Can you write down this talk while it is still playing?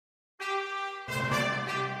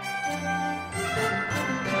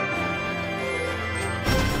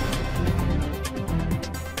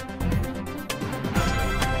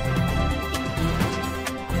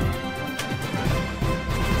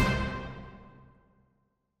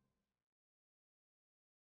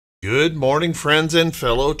Good morning, friends and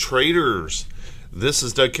fellow traders. This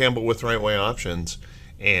is Doug Campbell with Right Way Options,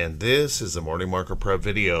 and this is the morning market prep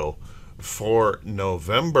video for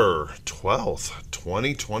November 12th,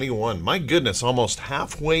 2021. My goodness, almost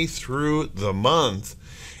halfway through the month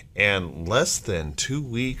and less than 2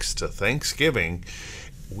 weeks to Thanksgiving.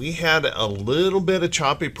 We had a little bit of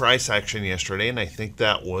choppy price action yesterday, and I think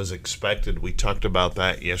that was expected. We talked about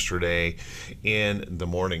that yesterday in the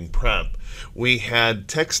morning prep. We had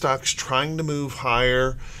tech stocks trying to move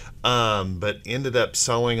higher, but ended up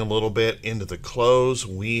selling a little bit into the close.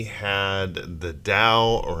 We had the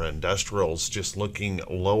Dow or industrials just looking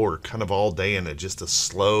lower kind of all day in just a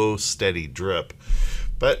slow, steady drip.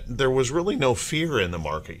 But there was really no fear in the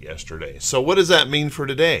market yesterday. So what does that mean for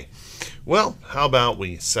today? Well, how about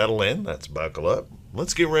we settle in? Let's buckle up.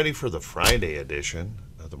 Let's get ready for the Friday edition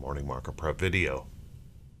of the Morning Market Prep video.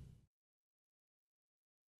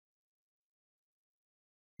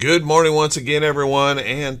 Good morning once again, everyone,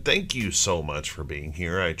 and thank you so much for being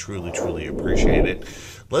here. I truly appreciate it.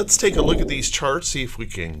 Let's take a look at these charts, see if we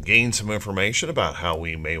can gain some information about how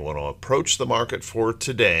we may want to approach the market for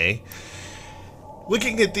today.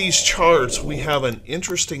 Looking at these charts, we have an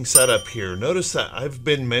interesting setup here. Notice that I've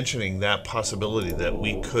been mentioning that possibility that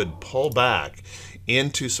we could pull back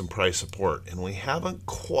into some price support, and we haven't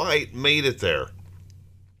quite made it there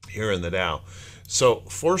here in the Dow. So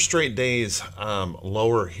 4 straight days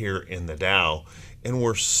lower here in the Dow, and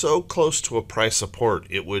we're so close to a price support,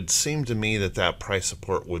 it would seem to me that that price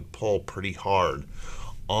support would pull pretty hard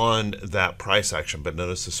on that price action. But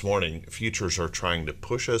notice this morning, futures are trying to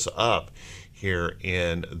push us up here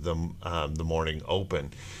in the morning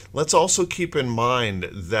open. Let's also keep in mind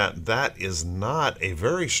that that is not a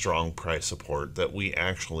very strong price support that we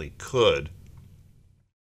actually could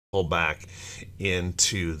pull back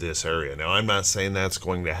into this area. Now, I'm not saying that's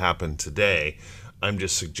going to happen today. I'm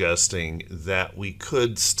just suggesting that we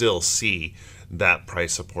could still see that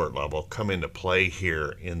price support level come into play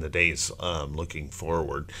here in the days looking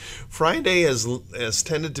forward. Friday has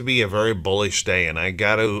tended to be a very bullish day, and I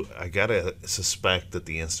gotta suspect that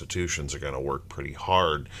the institutions are going to work pretty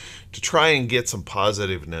hard to try and get some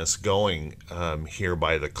positiveness going here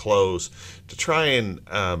by the close, to try and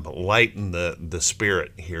lighten the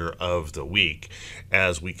spirit here of the week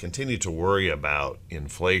as we continue to worry about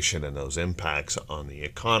inflation and those impacts on the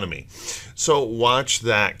economy. So watch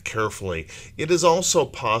that carefully. It is also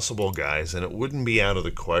possible, guys, and it wouldn't be out of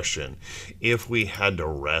the question if we had to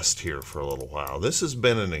rest here for a little while. This has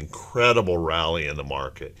been an incredible rally in the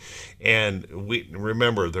market, and we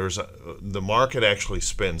remember the market actually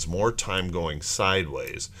spends more time going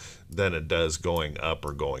sideways than it does going up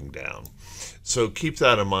or going down. So keep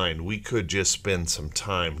that in mind. We could just spend some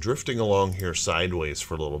time drifting along here sideways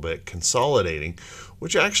for a little bit, consolidating,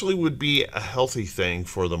 which actually would be a healthy thing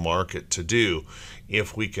for the market to do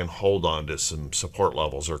if we can hold on to some support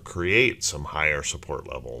levels or create some higher support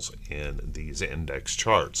levels in these index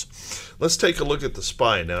charts. Let's take a look at the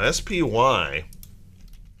SPY. Now, SPY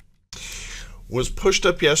was pushed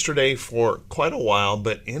up yesterday for quite a while,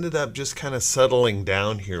 but ended up just kind of settling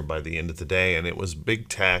down here by the end of the day. And it was big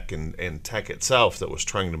tech and tech itself that was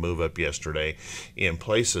trying to move up yesterday in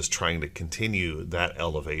places, trying to continue that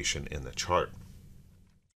elevation in the chart.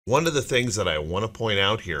 One of the things that I want to point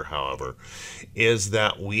out here, however, is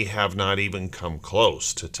that we have not even come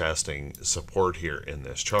close to testing support here in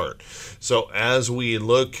this chart. So as we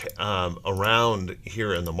look around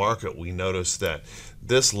here in the market, we notice that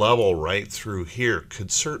this level right through here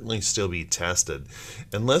could certainly still be tested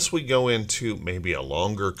unless we go into maybe a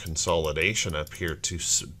longer consolidation up here to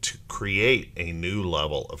create a new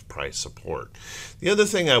level of price support. The other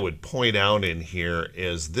thing I would point out in here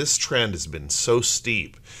is this trend has been so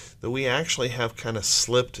steep that we actually have kind of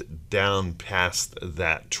slipped down past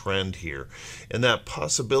that trend here. And that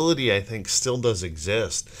possibility, I think, still does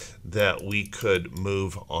exist that we could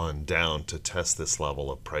move on down to test this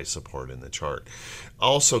level of price support in the chart.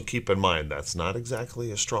 Also keep in mind that's not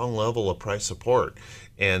exactly a strong level of price support,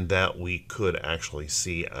 and that we could actually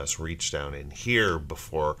see us reach down in here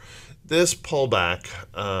before this pullback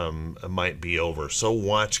might be over. So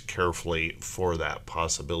watch carefully for that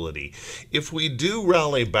possibility. If we do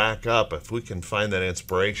rally back up, if we can find that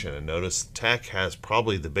inspiration, and notice tech has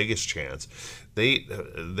probably the biggest chance,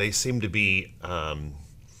 they seem to be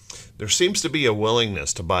there seems to be a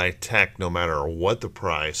willingness to buy tech no matter what the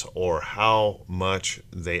price or how much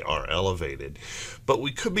they are elevated. But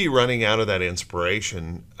we could be running out of that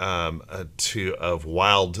inspiration of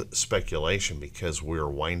wild speculation because we're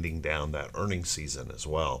winding down that earnings season as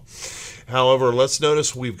well. However, let's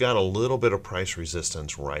notice we've got a little bit of price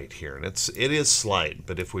resistance right here, and it is slight,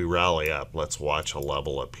 but if we rally up, let's watch a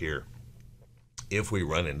level up here. If we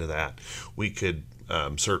run into that, we could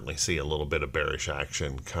certainly see a little bit of bearish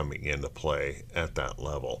action coming into play at that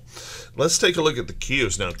level. Let's take a look at the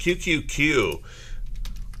Qs. Now, QQQ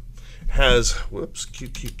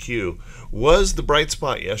QQQ was the bright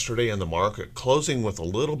spot yesterday in the market, closing with a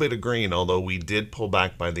little bit of green, although we did pull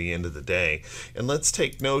back by the end of the day. And let's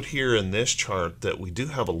take note here in this chart that we do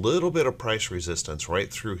have a little bit of price resistance right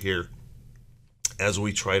through here as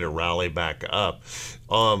we try to rally back up.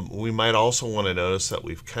 We might also want to notice that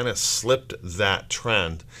we've kind of slipped that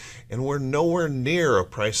trend, and we're nowhere near a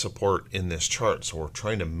price support in this chart. So we're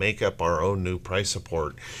trying to make up our own new price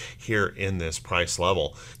support here in this price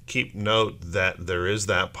level. Keep note that there is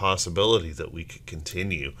that possibility that we could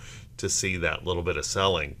continue to see that little bit of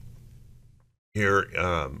selling here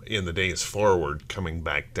in the days forward, coming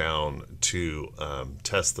back down to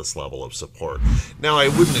test this level of support. Now, I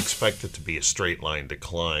wouldn't expect it to be a straight line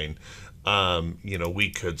decline. We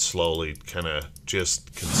could slowly kind of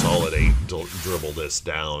just consolidate, dribble this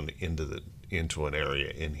down into an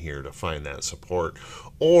area in here to find that support,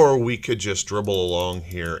 or we could just dribble along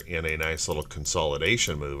here in a nice little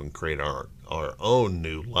consolidation move and create our own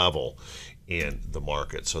new level in the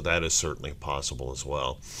market. So that is certainly possible as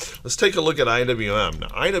well. Let's take a look at IWM. Now,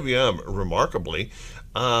 IWM, remarkably,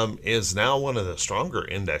 is now one of the stronger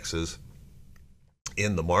indexes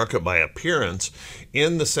in the market by appearance,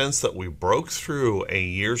 in the sense that we broke through a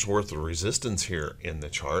year's worth of resistance here in the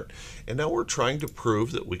chart, and now we're trying to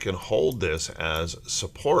prove that we can hold this as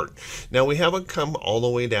support. Now, we haven't come all the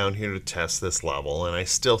way down here to test this level, and I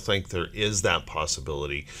still think there is that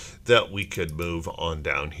possibility that we could move on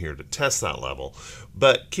down here to test that level,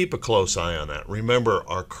 but keep a close eye on that. Remember,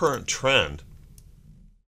 our current trend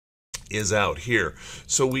is out here,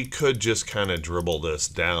 so we could just kind of dribble this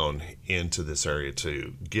down into this area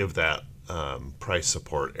to give that price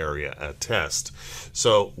support area a test.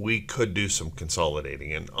 So we could do some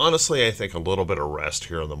consolidating, and honestly, I think a little bit of rest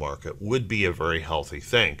here in the market would be a very healthy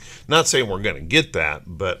thing. Not saying we're going to get that,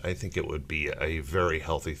 but I think it would be a very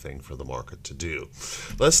healthy thing for the market to do.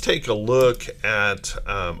 Let's take a look at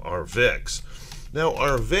our VIX. Now,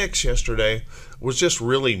 our VIX yesterday was just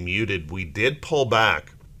really muted. We did pull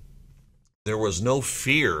back. There was no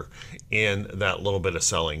fear in that little bit of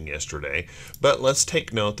selling yesterday, but let's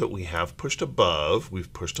take note that we have pushed above.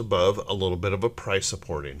 We've pushed above a little bit of a price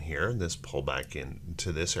support in here, and this pullback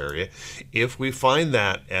into this area. If we find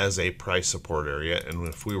that as a price support area, and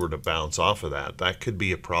if we were to bounce off of that, that could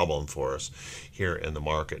be a problem for us here in the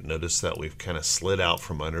market. Notice that we've kind of slid out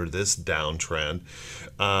from under this downtrend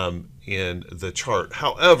in the chart.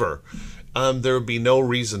 However, there would be no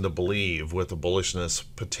reason to believe, with the bullishness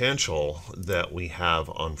potential that we have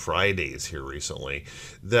on Fridays here recently,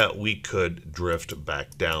 that we could drift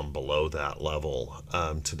back down below that level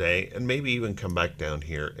today, and maybe even come back down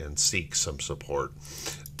here and seek some support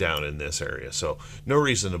down in this area. So no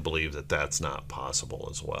reason to believe that that's not possible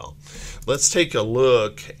as well. Let's take a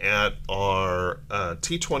look at our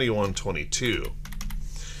T2122.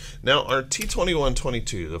 Now, our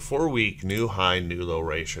T2122, the 4-week new high, new low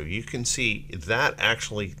ratio, you can see that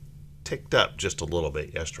actually ticked up just a little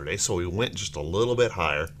bit yesterday. So we went just a little bit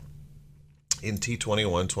higher in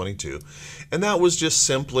T2122. And that was just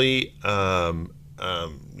simply,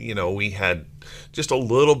 we had just a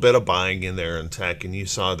little bit of buying in there in tech. And you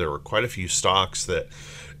saw there were quite a few stocks that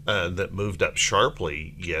moved up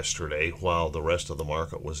sharply yesterday, while the rest of the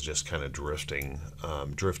market was just kind of drifting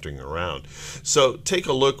around. So take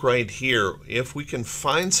a look right here. If we can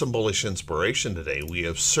find some bullish inspiration today, we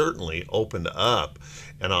have certainly opened up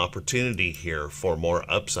an opportunity here for more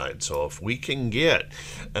upside. So if we can get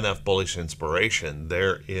enough bullish inspiration,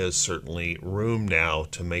 there is certainly room now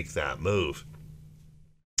to make that move.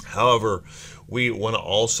 However, we want to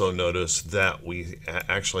also notice that we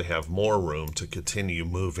actually have more room to continue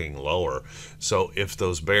moving lower. So if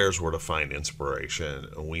those bears were to find inspiration,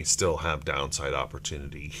 we still have downside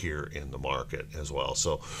opportunity here in the market as well.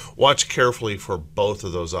 So watch carefully for both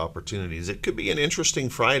of those opportunities. It could be an interesting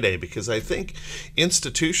Friday, because I think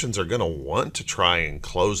institutions are going to want to try and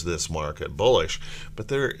close this market bullish, but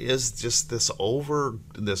there is just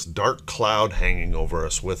this dark cloud hanging over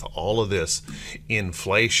us with all of this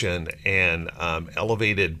inflation and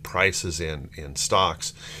elevated prices in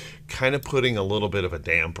stocks, kind of putting a little bit of a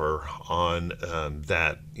damper on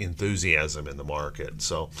that enthusiasm in the market.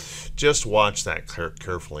 So just watch that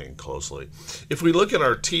carefully and closely. If we look at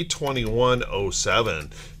our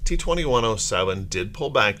T2107, T2107 did pull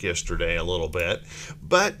back yesterday a little bit,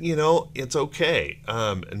 but it's okay.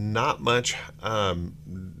 Not much,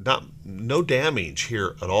 no damage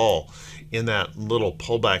here at all in that little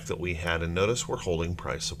pullback that we had, and notice we're holding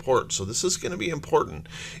price support. So this is going to be important.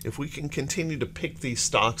 If we can continue to pick these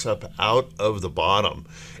stocks up out of the bottom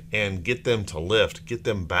and get them to lift, get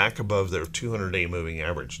them back above their 200-day moving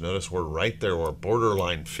average. Notice we're right there. We're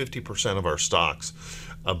borderline 50% of our stocks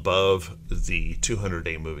above the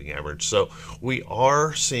 200-day moving average. So we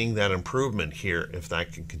are seeing that improvement here. If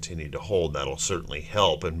that can continue to hold, that'll certainly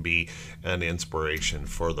help and be an inspiration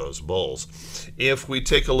for those bulls. If we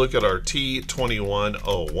take a look at our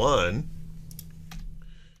T2101,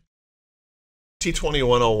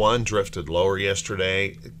 T2101 drifted lower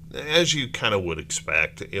yesterday, as you kind of would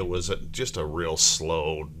expect. It was just a real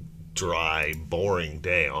slow, dry, boring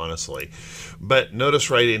day, honestly. But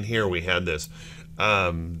notice right in here we had this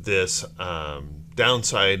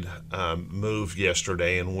downside move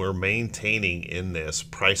yesterday, and we're maintaining in this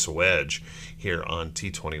price wedge here on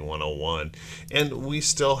T2101, and we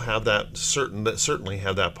still have that certainly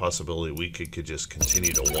have that possibility we could just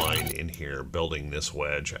continue to wind in here, building this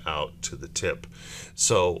wedge out to the tip.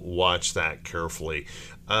 So watch that carefully.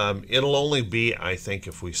 It'll only be, I think,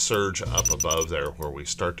 if we surge up above there where we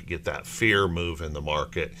start to get that fear move in the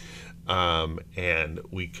market, and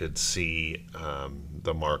we could see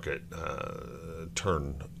the market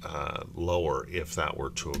turn lower if that were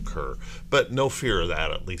to occur. But no fear of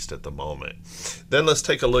that, at least at the moment. Then let's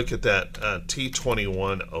take a look at that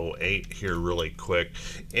T2108 here really quick.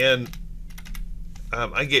 And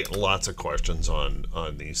I get lots of questions on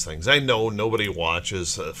these things. I know nobody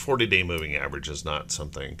watches. 40-day moving average is not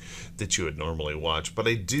something that you would normally watch, but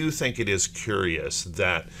I do think it is curious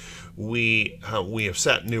that we have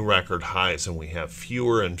set new record highs, and we have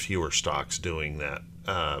fewer and fewer stocks doing that.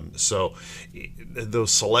 So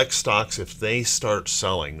those select stocks, if they start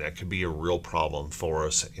selling, that could be a real problem for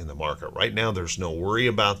us in the market. Right now, there's no worry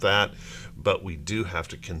about that, but we do have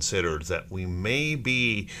to consider that we may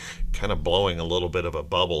be kind of blowing a little bit of a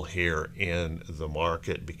bubble here in the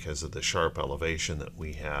market because of the sharp elevation that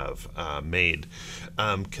we have made,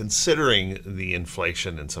 considering the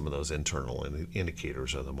inflation and some of those internal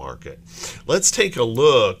indicators of the market. Let's take a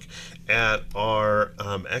look at our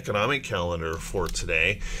economic calendar for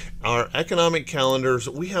today. Our economic calendars,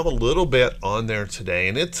 we have a little bit on there today,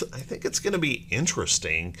 and I think it's going to be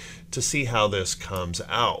interesting to see how this comes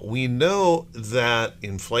out. We know that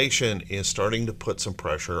inflation is starting to put some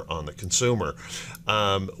pressure on the consumer.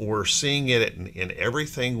 We're seeing it in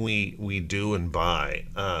everything we do and buy.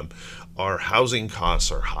 Our housing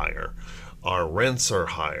costs are higher. Our rents are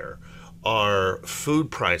higher. Our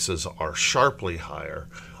food prices are sharply higher.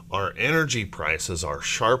 Our energy prices are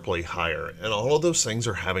sharply higher, and all of those things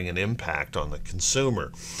are having an impact on the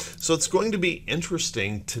consumer. So it's going to be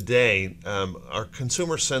interesting today. Our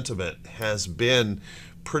consumer sentiment has been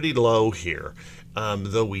pretty low here.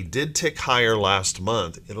 Though we did tick higher last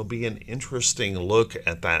month, it'll be an interesting look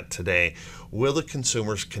at that today. Will the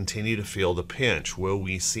consumers continue to feel the pinch? Will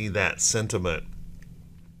we see that sentiment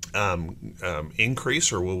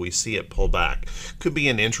increase, or will we see it pull back? Could be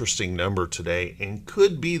an interesting number today, and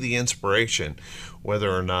could be the inspiration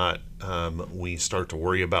whether or not we start to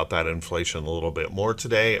worry about that inflation a little bit more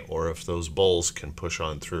today, or if those bulls can push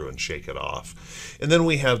on through and shake it off. And then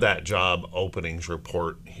we have that job openings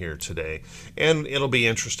report here today, and it'll be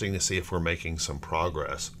interesting to see if we're making some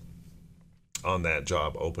progress on that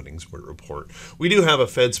job openings report. We do have a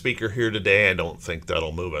Fed speaker here today. I don't think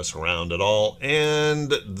that'll move us around at all.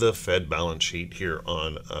 And the Fed balance sheet here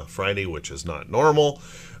on Friday, which is not normal,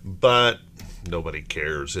 but nobody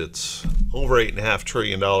cares. It's over $8.5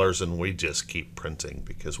 trillion, and we just keep printing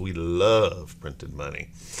because we love printed money.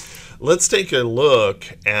 Let's take a look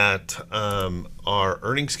at our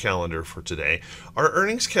earnings calendar for today. Our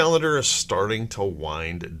earnings calendar is starting to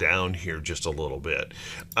wind down here just a little bit.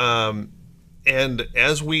 And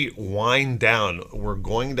as we wind down, we're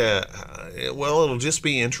going to, well, it'll just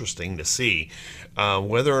be interesting to see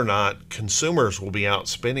whether or not consumers will be out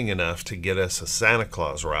spending enough to get us a Santa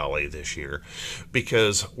Claus rally this year,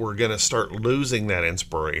 because we're going to start losing that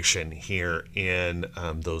inspiration here in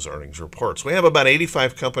those earnings reports. We have about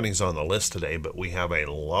 85 companies on the list today, but we have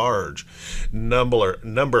a large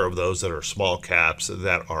number of those that are small caps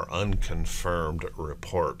that are unconfirmed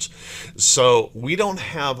reports. So we don't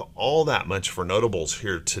have all that much for notables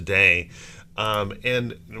here today.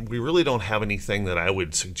 And we really don't have anything that I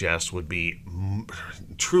would suggest would be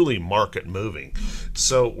truly market moving.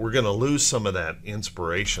 So we're going to lose some of that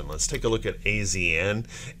inspiration. Let's take a look at AZN.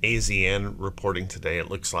 AZN reporting today. It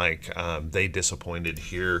looks like they disappointed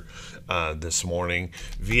here this morning.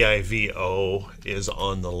 VIVO is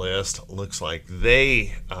on the list. Looks like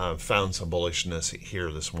they found some bullishness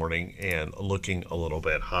here this morning and looking a little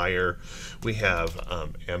bit higher. We have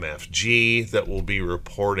MFG that will be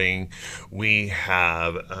reporting. We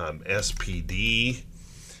have SPD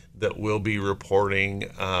that will be reporting.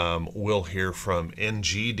 We'll hear from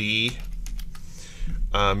NGD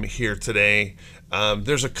here today.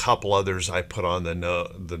 There's a couple others I put on the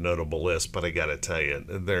notable list, but I got to tell you,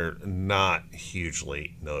 they're not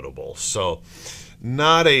hugely notable. So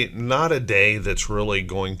not a day that's really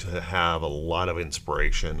going to have a lot of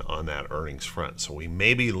inspiration on that earnings front. So we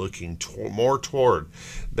may be looking more toward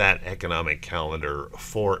that economic calendar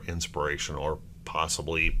for inspiration, or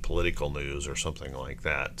possibly political news or something like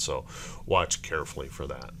that. So watch carefully for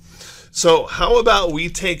that. So how about we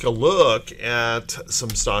take a look at some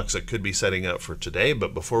stocks that could be setting up for today?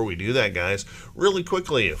 But before we do that, guys, really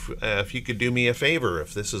quickly, if you could do me a favor,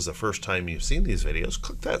 if this is the first time you've seen these videos,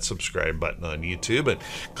 click that subscribe button on YouTube and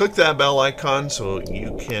click that bell icon so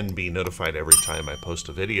you can be notified every time I post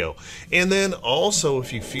a video. And then also,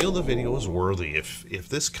 if you feel the video is worthy, if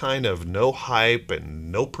this kind of no hype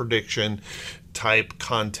and no prediction type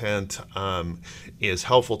content is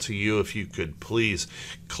helpful to you, if you could please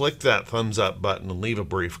click that thumbs up button and leave a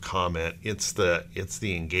brief comment. It's the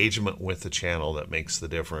engagement with the channel that makes the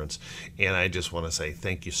difference, and I just want to say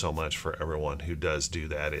thank you so much for everyone who does do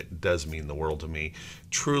that. It does mean the world to me.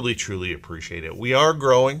 Truly appreciate it. We are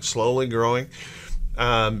growing, slowly growing,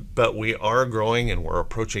 but we are growing, and we're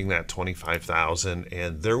approaching that 25,000,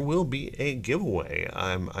 and there will be a giveaway.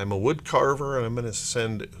 I'm a wood carver, and I'm going to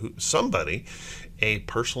send somebody a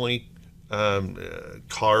personally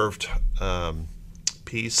carved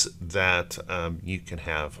piece that you can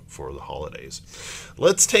have for the holidays.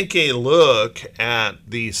 Let's take a look at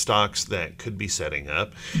the stocks that could be setting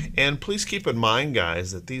up, and please keep in mind,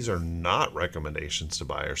 guys, that these are not recommendations to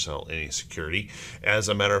buy or sell any security. As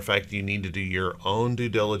a matter of fact, you need to do your own due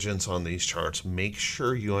diligence on these charts. Make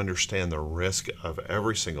sure you understand the risk of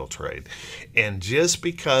every single trade, and just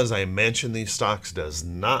because I mention these stocks does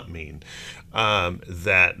not mean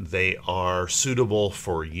that they are suitable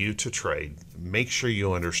for you to trade. Make sure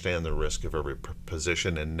you understand the risk of every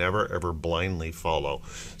position and never ever blindly follow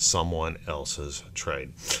someone else's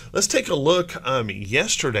trade. Let's take a look.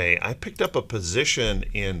 Yesterday I picked up a position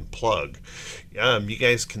in Plug. You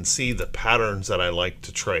guys can see the patterns that I like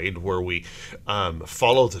to trade, where we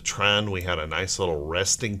follow the trend. We had a nice little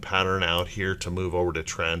resting pattern out here to move over to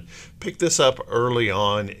trend. Picked this up early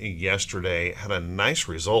on yesterday, had a nice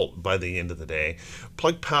result by the end of the day.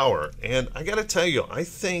 Plug Power, and I got to tell you, I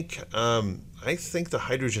think the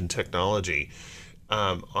hydrogen technology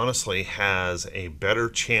honestly has a better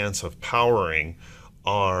chance of powering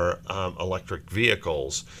our electric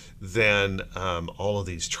vehicles than all of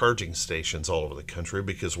these charging stations all over the country,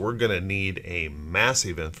 because we're going to need a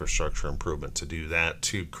massive infrastructure improvement to do that,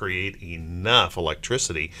 to create enough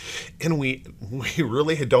electricity. And we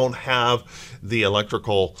really don't have the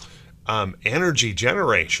electrical energy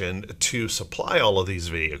generation to supply all of these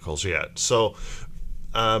vehicles yet. So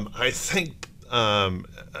I think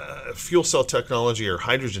fuel cell technology or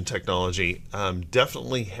hydrogen technology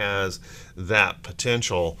definitely has that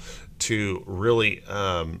potential to really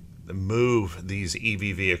move these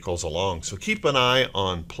EV vehicles along. So keep an eye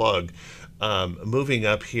on Plug moving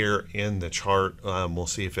up here in the chart. We'll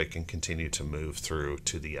see if it can continue to move through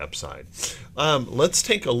to the upside. Let's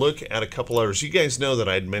take a look at a couple others. You guys know that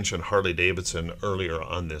I'd mentioned Harley-Davidson earlier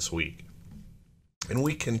on this week, and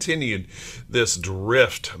we continued this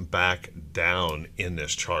drift back down in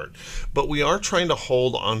this chart. But we are trying to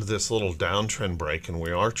hold on to this little downtrend break, and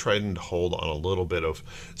we are trying to hold on a little bit of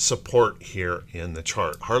support here in the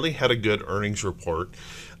chart. Harley had a good earnings report.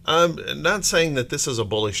 I'm not saying that this is a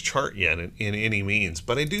bullish chart yet in any means,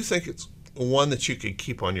 but I do think it's one that you could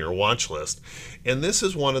keep on your watch list. And this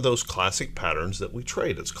is one of those classic patterns that we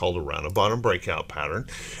trade. It's called a round of bottom breakout pattern,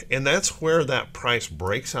 and that's where that price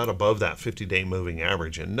breaks out above that 50-day moving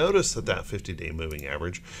average. And notice that that 50-day moving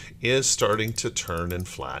average is starting to turn and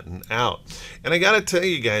flatten out. And I got to tell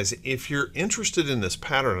you guys, if you're interested in this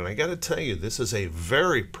pattern, and I got to tell you, this is a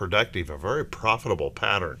very productive, a very profitable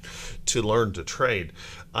pattern to learn to trade.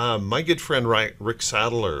 My good friend Rick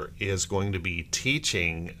Sadler is going to be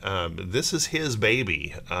teaching. This is his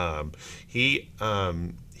baby. He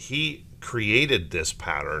created this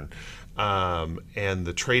pattern and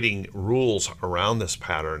the trading rules around this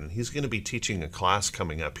pattern. He's going to be teaching a class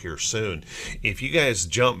coming up here soon. If you guys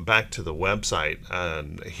jump back to the website,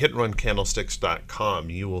 hitrunCandlesticks.com,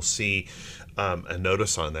 you will see a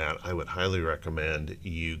notice on that. I would highly recommend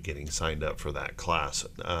you getting signed up for that class.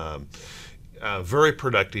 Very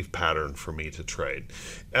productive pattern for me to trade.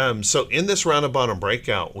 So in this rounded bottom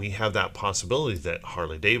breakout, we have that possibility that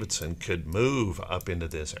Harley-Davidson could move up into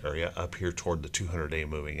this area up here toward the 200-day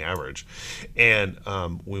moving average. And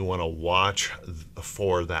we want to watch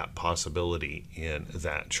for that possibility in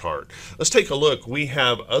that chart. Let's take a look. We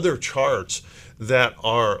have other charts that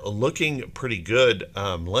are looking pretty good.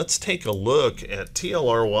 Let's take a look at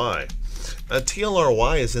TLRY.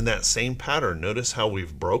 TLRY is in that same pattern. Notice how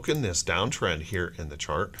we've broken this downtrend here in the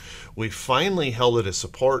chart. We finally held it as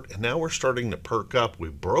support, and now we're starting to perk up. We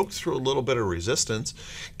broke through a little bit of resistance,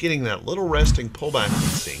 getting that little resting pullback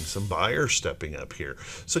and seeing some buyers stepping up here.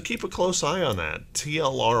 So keep a close eye on that.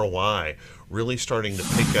 TLRY really starting to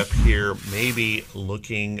pick up here, maybe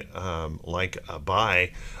looking like a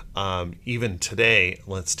buy. Even today,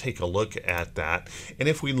 let's take a look at that. And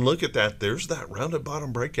if we look at that, there's that rounded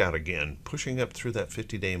bottom breakout again, pushing up through that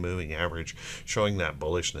 50-day moving average, showing that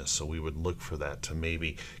bullishness. So we would look for that to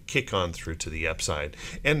maybe kick on through to the upside.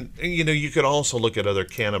 And, you know, you could also look at other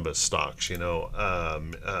cannabis stocks, you know,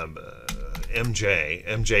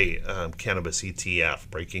 MJ cannabis ETF,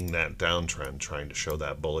 breaking that downtrend, trying to show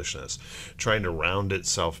that bullishness, trying to round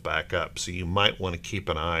itself back up. So you might want to keep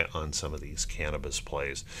an eye on some of these cannabis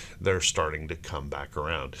plays. They're starting to come back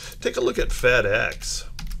around. Take a look at FedEx.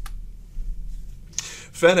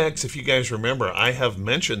 FedEx, if you guys remember, I have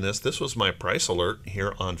mentioned this. This was my price alert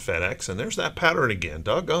here on FedEx, and there's that pattern again.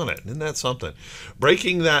 Doggone it. Isn't that something?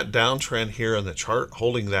 Breaking that downtrend here on the chart,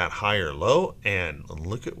 holding that higher low, and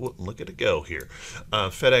look at it go here.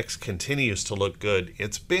 FedEx continues to look good.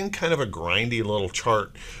 It's been kind of a grindy little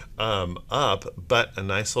chart up, but a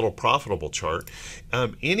nice little profitable chart.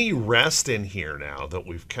 Any rest in here now that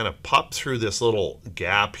we've kind of popped through this little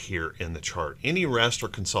gap here in the chart, any rest or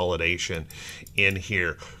consolidation in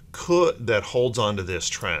here that holds on to this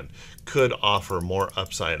trend could offer more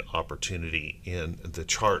upside opportunity in the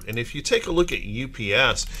chart. And if you take a look at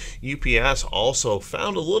UPS also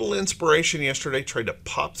found a little inspiration yesterday, tried to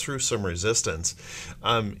pop through some resistance.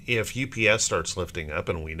 If UPS starts lifting up,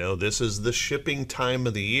 and we know this is the shipping time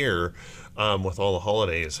of the year, with all the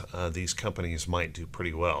holidays, these companies might do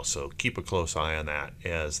pretty well. So keep a close eye on that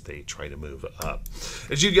as they try to move up.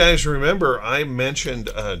 As you guys remember, I mentioned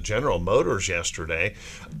General Motors yesterday,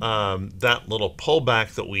 that little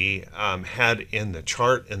pullback that we had in the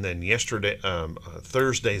chart, and then yesterday,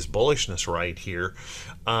 Thursday's bullishness right here.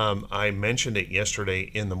 I mentioned it yesterday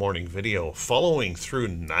in the morning video, following through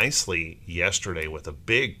nicely yesterday with a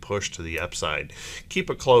big push to the upside. Keep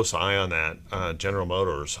a close eye on that. General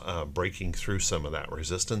Motors breaking through some of that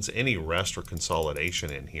resistance. Any rest or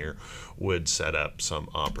consolidation in here would set up some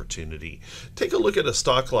opportunity. Take a look at a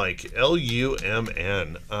stock like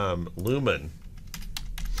LUMN, Lumen.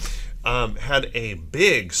 Had a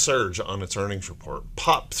big surge on its earnings report,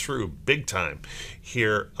 popped through big time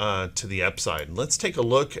here to the upside. And let's take a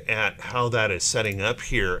look at how that is setting up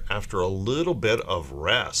here after a little bit of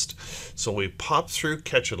rest. So we popped through,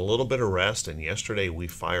 catch it a little bit of rest, and yesterday we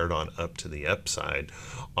fired on up to the upside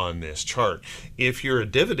on this chart. If you're a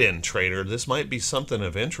dividend trader, this might be something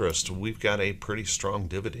of interest. We've got a pretty strong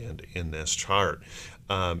dividend in this chart.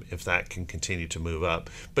 If that can continue to move up.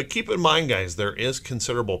 But keep in mind, guys, there is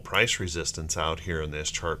considerable price resistance out here in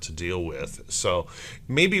this chart to deal with. So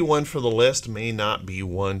maybe one for the list, may not be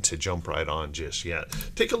one to jump right on just yet.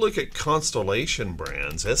 Take a look at Constellation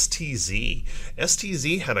Brands, STZ.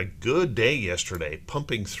 STZ had a good day yesterday,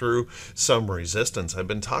 pumping through some resistance. I've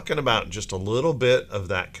been talking about just a little bit of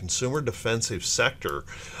that consumer defensive sector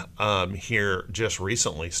here just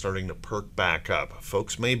recently starting to perk back up.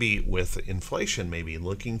 Folks maybe with inflation, maybe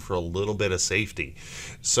looking for a little bit of safety.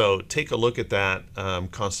 So take a look at that.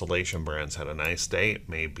 Constellation Brands had a nice day. It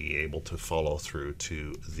may be able to follow through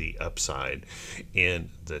to the upside in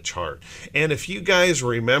the chart. And if you guys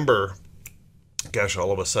remember, gosh,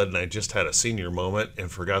 all of a sudden I just had a senior moment and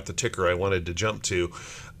forgot the ticker I wanted to jump to.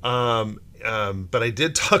 But I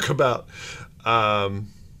did talk about, oh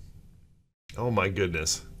my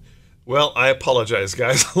goodness. Well, I apologize,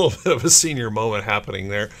 guys. A little bit of a senior moment happening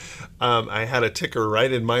there. I had a ticker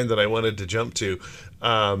right in mind that I wanted to jump to,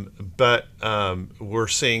 but we're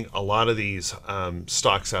seeing a lot of these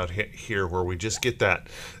stocks out here where we just get that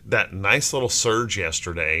nice little surge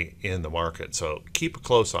yesterday in the market. So keep a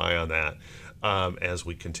close eye on that. as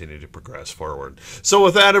we continue to progress forward. So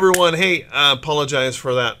with that, everyone, hey, I apologize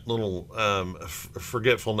for that little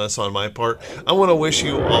forgetfulness on my part. I want to wish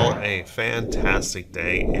you all a fantastic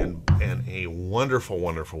day and a wonderful,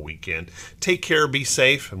 wonderful weekend. Take care, be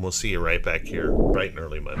safe, and we'll see you right back here bright and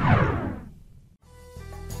early Monday.